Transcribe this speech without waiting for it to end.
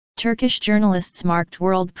Turkish journalists marked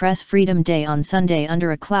World Press Freedom Day on Sunday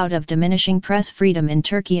under a cloud of diminishing press freedom in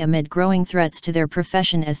Turkey amid growing threats to their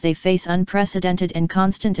profession as they face unprecedented and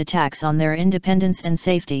constant attacks on their independence and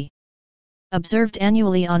safety. Observed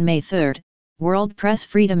annually on May 3, World Press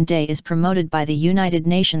Freedom Day is promoted by the United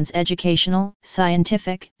Nations Educational,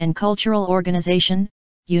 Scientific, and Cultural Organization,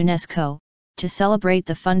 UNESCO, to celebrate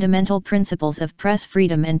the fundamental principles of press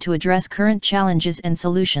freedom and to address current challenges and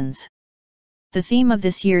solutions. The theme of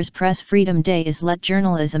this year's Press Freedom Day is Let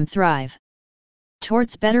Journalism Thrive.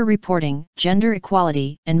 Towards better reporting, gender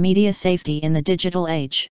equality, and media safety in the digital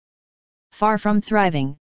age. Far from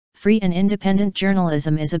thriving, free and independent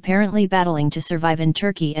journalism is apparently battling to survive in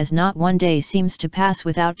Turkey as not one day seems to pass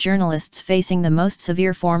without journalists facing the most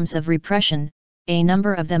severe forms of repression. A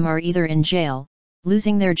number of them are either in jail,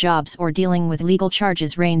 losing their jobs, or dealing with legal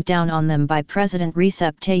charges rained down on them by President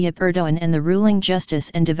Recep Tayyip Erdoğan and the ruling Justice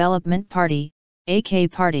and Development Party, AK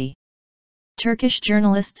Party. Turkish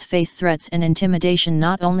journalists face threats and intimidation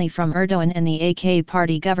not only from Erdoğan and the AK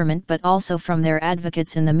Party government but also from their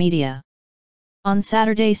advocates in the media. On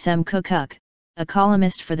Saturday, Cem Kukuk, a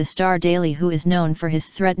columnist for the Star Daily who is known for his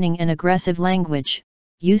threatening and aggressive language,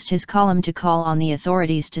 used his column to call on the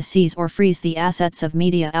authorities to seize or freeze the assets of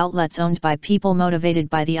media outlets owned by people motivated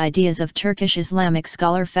by the ideas of Turkish Islamic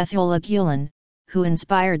scholar Fethullah Gulen, who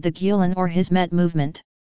inspired the Gulen or Hizmet movement.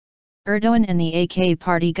 Erdoğan and the AK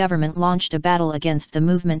Party government launched a battle against the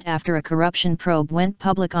movement after a corruption probe went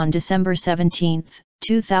public on December 17,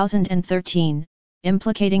 2013,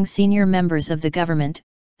 implicating senior members of the government,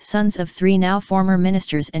 sons of three now former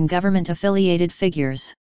ministers and government-affiliated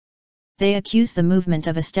figures. They accuse the movement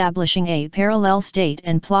of establishing a parallel state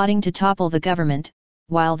and plotting to topple the government,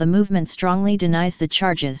 while the movement strongly denies the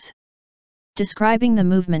charges. Describing the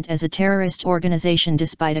movement as a terrorist organization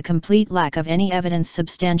despite a complete lack of any evidence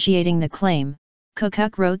substantiating the claim,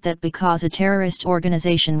 Kukuk wrote that because a terrorist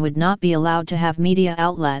organization would not be allowed to have media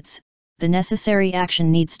outlets, the necessary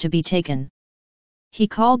action needs to be taken. He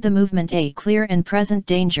called the movement a clear and present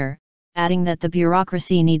danger, adding that the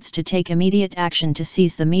bureaucracy needs to take immediate action to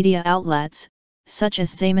seize the media outlets, such as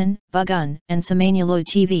Zaman, Bugün, and Samanyolu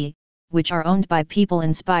TV, which are owned by people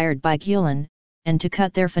inspired by Gulen, and to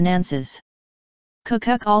cut their finances.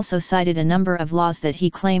 Kukuk also cited a number of laws that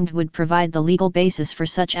he claimed would provide the legal basis for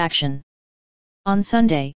such action. On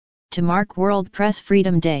Sunday, to mark World Press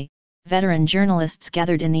Freedom Day, veteran journalists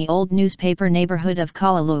gathered in the old newspaper neighborhood of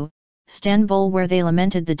Kalalu, Istanbul, where they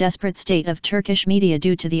lamented the desperate state of Turkish media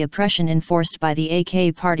due to the oppression enforced by the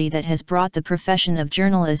AK Party that has brought the profession of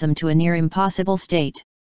journalism to a near impossible state.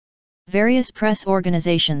 Various press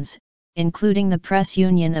organizations, including the Press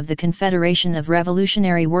Union of the Confederation of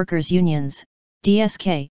Revolutionary Workers' Unions,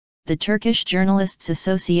 DSK, the Turkish Journalists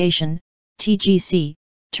Association, TGC,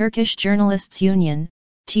 Turkish Journalists Union,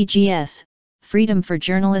 TGS, Freedom for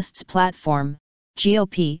Journalists Platform,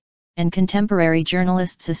 GOP, and Contemporary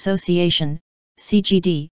Journalists Association,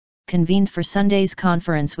 CGD, convened for Sunday's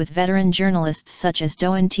conference with veteran journalists such as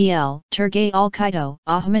Doğan TL, Turgay Alkaydo,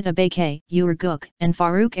 Ahmet Abake, Uğur and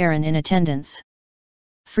Faruk Eren in attendance.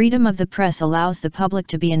 Freedom of the press allows the public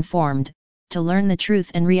to be informed, to learn the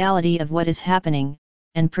truth and reality of what is happening,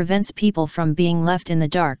 and prevents people from being left in the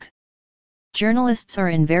dark. Journalists are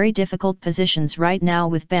in very difficult positions right now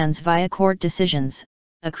with bans via court decisions,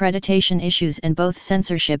 accreditation issues, and both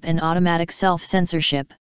censorship and automatic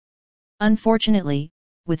self-censorship. Unfortunately,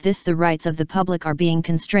 with this the rights of the public are being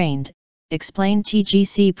constrained, explained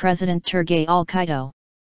TGC President Turgay Alkaydo.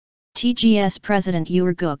 TGS President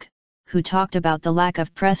Uğur, who talked about the lack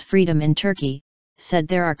of press freedom in Turkey, said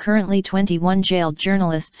there are currently 21 jailed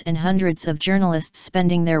journalists and hundreds of journalists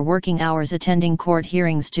spending their working hours attending court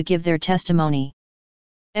hearings to give their testimony.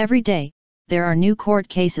 Every day, there are new court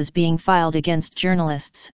cases being filed against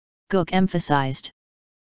journalists, Gök emphasized.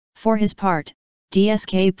 For his part,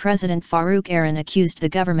 DSK President Faruk Eren accused the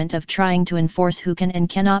government of trying to enforce who can and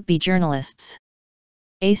cannot be journalists.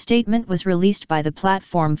 A statement was released by the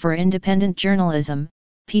Platform for Independent Journalism,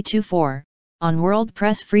 P24, on World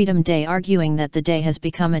Press Freedom Day, arguing that the day has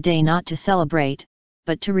become a day not to celebrate,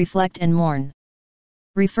 but to reflect and mourn.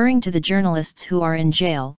 Referring to the journalists who are in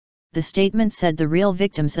jail, the statement said the real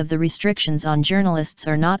victims of the restrictions on journalists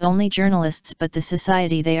are not only journalists but the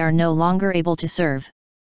society they are no longer able to serve.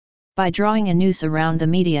 By drawing a noose around the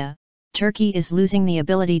media, Turkey is losing the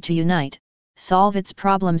ability to unite, solve its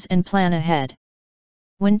problems and plan ahead.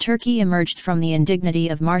 When Turkey emerged from the indignity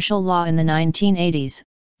of martial law in the 1980s,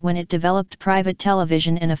 when it developed private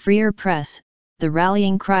television and a freer press, the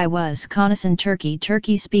rallying cry was "Konuşan Turkey."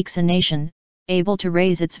 Turkey speaks, a nation, able to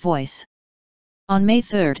raise its voice. On May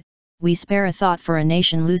 3, we spare a thought for a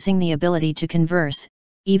nation losing the ability to converse,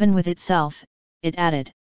 even with itself, it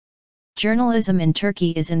added. Journalism in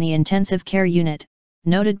Turkey is in the intensive care unit,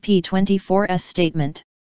 noted P24's statement.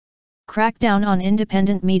 Crackdown on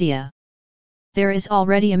independent media. There is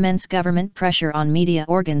already immense government pressure on media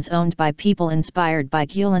organs owned by people inspired by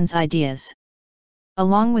Gülen's ideas.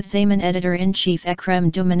 Along with Zaman editor-in-chief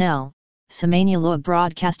Ekrem İmamoğlu, Samanyolu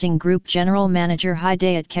Broadcasting Group General Manager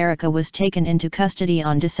Hidayet Karaca was taken into custody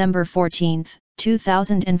on December 14,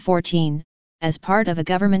 2014, as part of a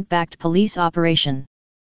government-backed police operation.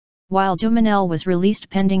 While İmamoğlu was released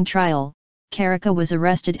pending trial, Karaca was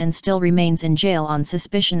arrested and still remains in jail on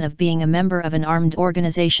suspicion of being a member of an armed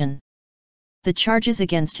organization. The charges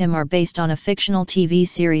against him are based on a fictional TV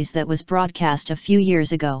series that was broadcast a few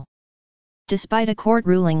years ago. Despite a court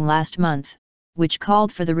ruling last month, which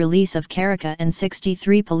called for the release of Karaca and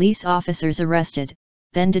 63 police officers arrested,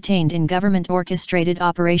 then detained in government-orchestrated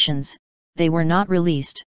operations, they were not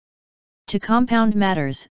released. To compound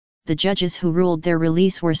matters, the judges who ruled their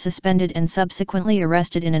release were suspended and subsequently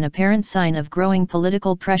arrested in an apparent sign of growing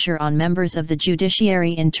political pressure on members of the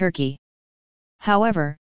judiciary in Turkey.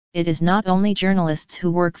 However, it is not only journalists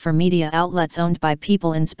who work for media outlets owned by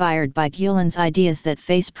people inspired by Gülen's ideas that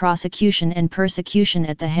face prosecution and persecution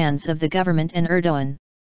at the hands of the government and Erdoğan.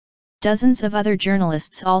 Dozens of other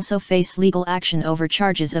journalists also face legal action over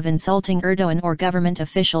charges of insulting Erdoğan or government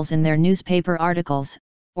officials in their newspaper articles,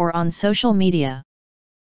 or on social media.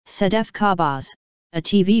 Sedef Kabaz, a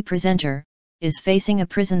TV presenter, is facing a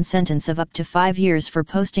prison sentence of up to 5 years for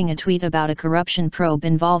posting a tweet about a corruption probe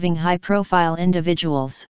involving high-profile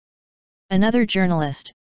individuals. Another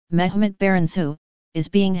journalist, Mehmet Baransu, is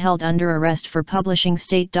being held under arrest for publishing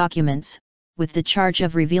state documents, with the charge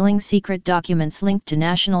of revealing secret documents linked to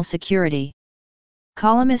national security.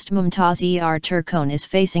 Columnist Mumtaz Turkoğlu is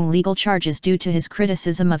facing legal charges due to his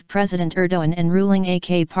criticism of President Erdoğan and ruling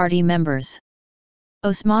AK party members.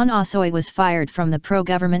 Osman Asoy was fired from the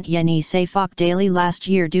pro-government Yeni Şafak daily last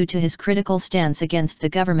year due to his critical stance against the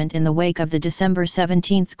government in the wake of the December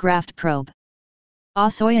 17 graft probe.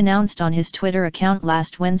 Asoy announced on his Twitter account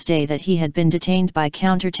last Wednesday that he had been detained by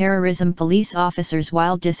counter-terrorism police officers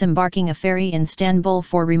while disembarking a ferry in Istanbul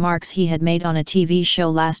for remarks he had made on a TV show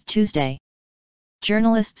last Tuesday.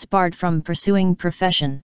 Journalists barred from pursuing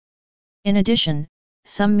profession. In addition,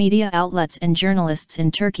 some media outlets and journalists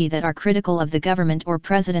in Turkey that are critical of the government or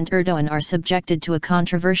President Erdoğan are subjected to a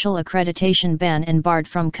controversial accreditation ban and barred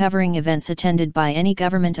from covering events attended by any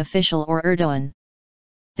government official or Erdoğan.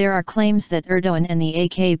 There are claims that Erdoğan and the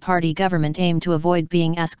AK party government aim to avoid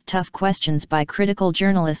being asked tough questions by critical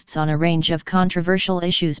journalists on a range of controversial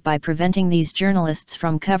issues by preventing these journalists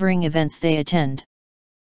from covering events they attend.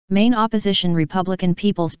 Main opposition Republican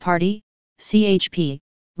People's Party, CHP,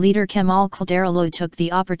 leader Kemal Kılıçdaroğlu took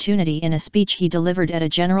the opportunity in a speech he delivered at a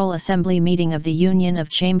General Assembly meeting of the Union of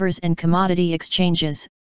Chambers and Commodity Exchanges,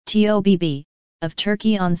 TOBB, of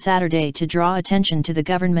Turkey on Saturday to draw attention to the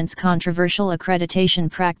government's controversial accreditation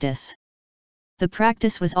practice. The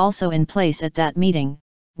practice was also in place at that meeting,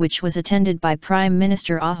 which was attended by Prime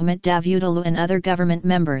Minister Ahmet Davutoğlu and other government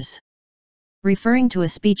members. Referring to a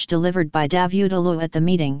speech delivered by Davutoğlu at the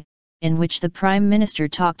meeting, in which the Prime Minister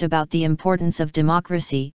talked about the importance of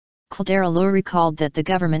democracy, Kılıçdaroğlu recalled that the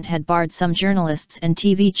government had barred some journalists and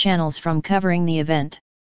TV channels from covering the event.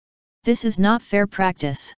 This is not fair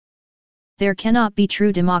practice. There cannot be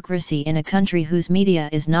true democracy in a country whose media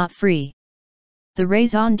is not free. The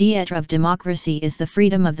raison d'être of democracy is the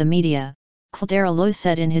freedom of the media, Kılıçdaroğlu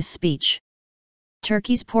said in his speech.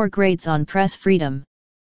 Turkey's poor grades on press freedom.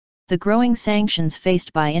 The growing sanctions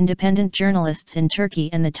faced by independent journalists in Turkey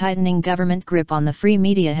and the tightening government grip on the free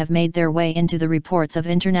media have made their way into the reports of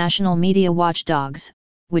international media watchdogs,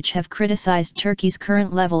 which have criticized Turkey's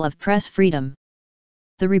current level of press freedom.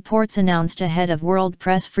 The reports announced ahead of World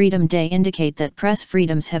Press Freedom Day indicate that press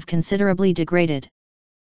freedoms have considerably degraded.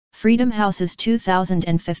 Freedom House's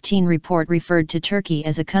 2015 report referred to Turkey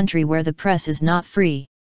as a country where the press is not free.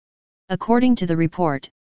 According to the report,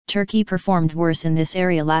 Turkey performed worse in this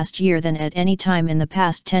area last year than at any time in the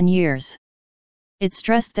past 10 years. It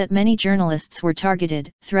stressed that many journalists were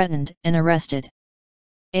targeted, threatened, and arrested.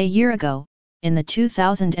 A year ago, in the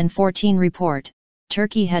 2014 report,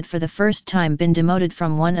 Turkey had for the first time been demoted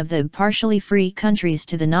from one of the partially free countries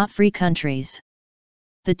to the not free countries.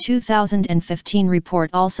 The 2015 report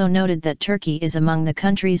also noted that Turkey is among the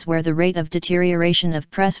countries where the rate of deterioration of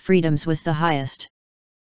press freedoms was the highest.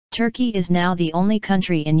 Turkey is now the only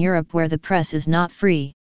country in Europe where the press is not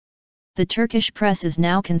free. The Turkish press is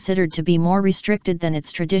now considered to be more restricted than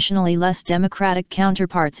its traditionally less democratic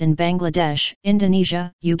counterparts in Bangladesh,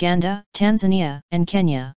 Indonesia, Uganda, Tanzania, and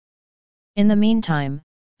Kenya. In the meantime,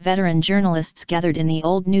 veteran journalists gathered in the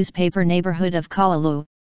old newspaper neighborhood of Kalalu,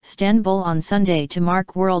 Istanbul on Sunday to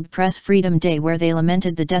mark World Press Freedom Day, where they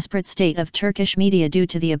lamented the desperate state of Turkish media due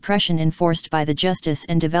to the oppression enforced by the Justice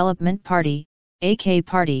and Development Party, AK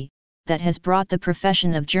Party, that has brought the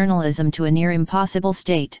profession of journalism to a near impossible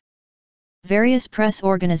state. Various press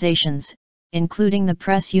organizations, including the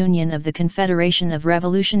Press Union of the Confederation of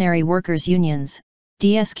Revolutionary Workers' Unions,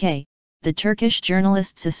 DSK, the Turkish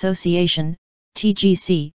Journalists Association,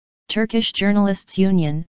 TGC, Turkish Journalists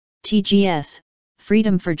Union, TGS,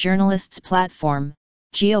 Freedom for Journalists Platform,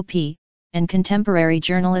 GOP, and Contemporary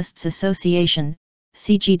Journalists Association,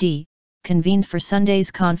 CGD, convened for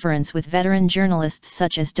Sunday's conference with veteran journalists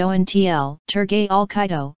such as Doğan TL, Turgay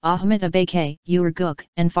Alkaydo, Ahmet Abake, Gök,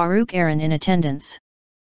 and Faruk Eren in attendance.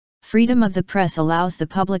 Freedom of the press allows the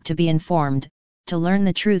public to be informed, to learn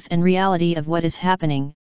the truth and reality of what is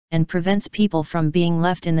happening, and prevents people from being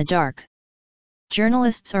left in the dark.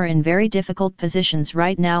 Journalists are in very difficult positions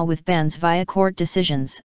right now with bans via court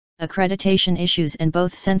decisions, accreditation issues, and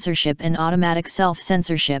both censorship and automatic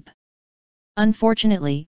self-censorship.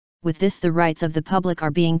 Unfortunately, with this the rights of the public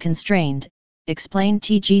are being constrained, explained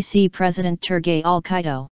TGC President Turgay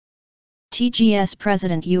Alkaydo. TGS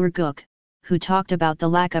President Gök, who talked about the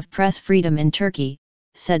lack of press freedom in Turkey,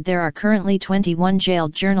 said there are currently 21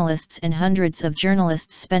 jailed journalists and hundreds of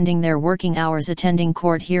journalists spending their working hours attending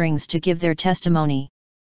court hearings to give their testimony.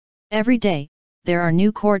 Every day, there are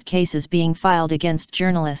new court cases being filed against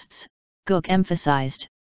journalists, Gök emphasized.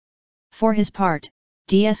 For his part,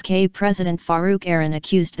 DSK President Faruk Eren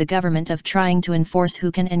accused the government of trying to enforce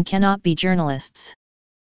who can and cannot be journalists.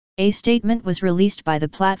 A statement was released by the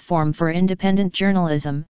Platform for Independent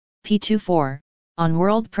Journalism, P24, on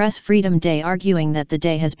World Press Freedom Day, arguing that the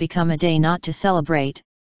day has become a day not to celebrate,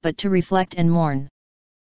 but to reflect and mourn.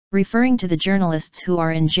 Referring to the journalists who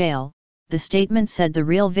are in jail, the statement said the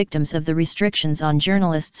real victims of the restrictions on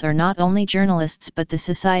journalists are not only journalists but the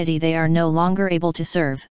society they are no longer able to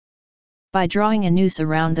serve. By drawing a noose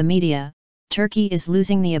around the media, Turkey is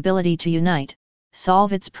losing the ability to unite,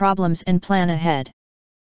 solve its problems and plan ahead.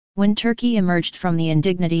 When Turkey emerged from the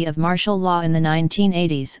indignity of martial law in the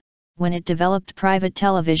 1980s, when it developed private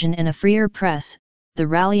television and a freer press, the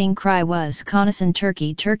rallying cry was "Konuşan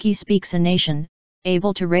Turkey." Turkey speaks, a nation,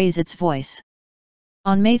 able to raise its voice.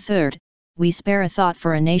 On May 3, we spare a thought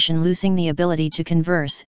for a nation losing the ability to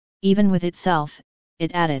converse, even with itself,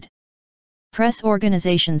 it added. Press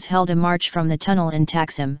organizations held a march from the tunnel in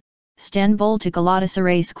Taksim, Istanbul to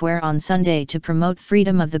Galatasaray Square on Sunday to promote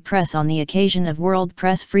freedom of the press on the occasion of World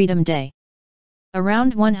Press Freedom Day.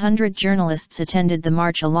 Around 100 journalists attended the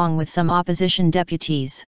march along with some opposition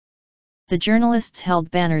deputies. The journalists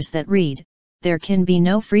held banners that read, "There can be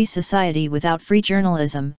no free society without free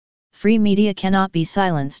journalism, free media cannot be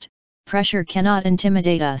silenced, pressure cannot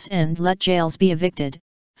intimidate us, and let jails be evicted,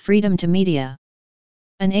 freedom to media."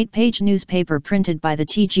 An 8-page newspaper printed by the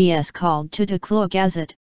TGS called Tutuklu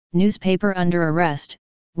Gazette, newspaper under arrest,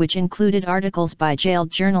 which included articles by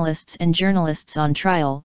jailed journalists and journalists on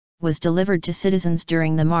trial, was delivered to citizens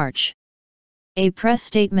during the march. A press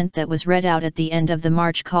statement that was read out at the end of the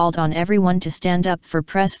march called on everyone to stand up for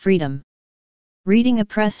press freedom. Reading a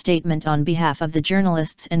press statement on behalf of the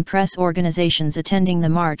journalists and press organizations attending the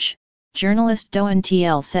march, journalist Doğan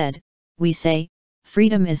TL said, "We say,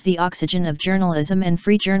 freedom is the oxygen of journalism and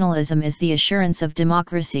free journalism is the assurance of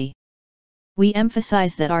democracy. We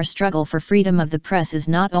emphasize that our struggle for freedom of the press is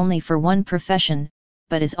not only for one profession,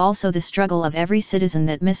 but is also the struggle of every citizen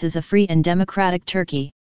that misses a free and democratic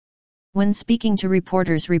Turkey." When speaking to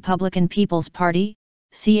reporters, Republican People's Party,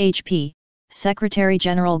 CHP, Secretary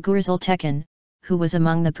General Gürsel Tekin, who was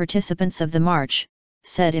among the participants of the march,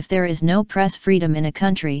 said if there is no press freedom in a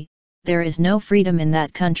country, there is no freedom in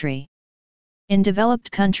that country. In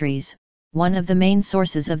developed countries, one of the main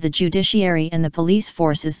sources of the judiciary and the police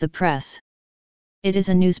force is the press. It is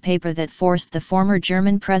a newspaper that forced the former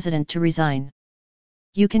German president to resign.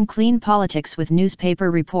 You can clean politics with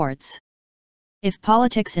newspaper reports. If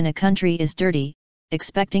politics in a country is dirty,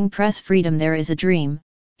 expecting press freedom there is a dream,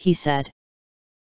 he said.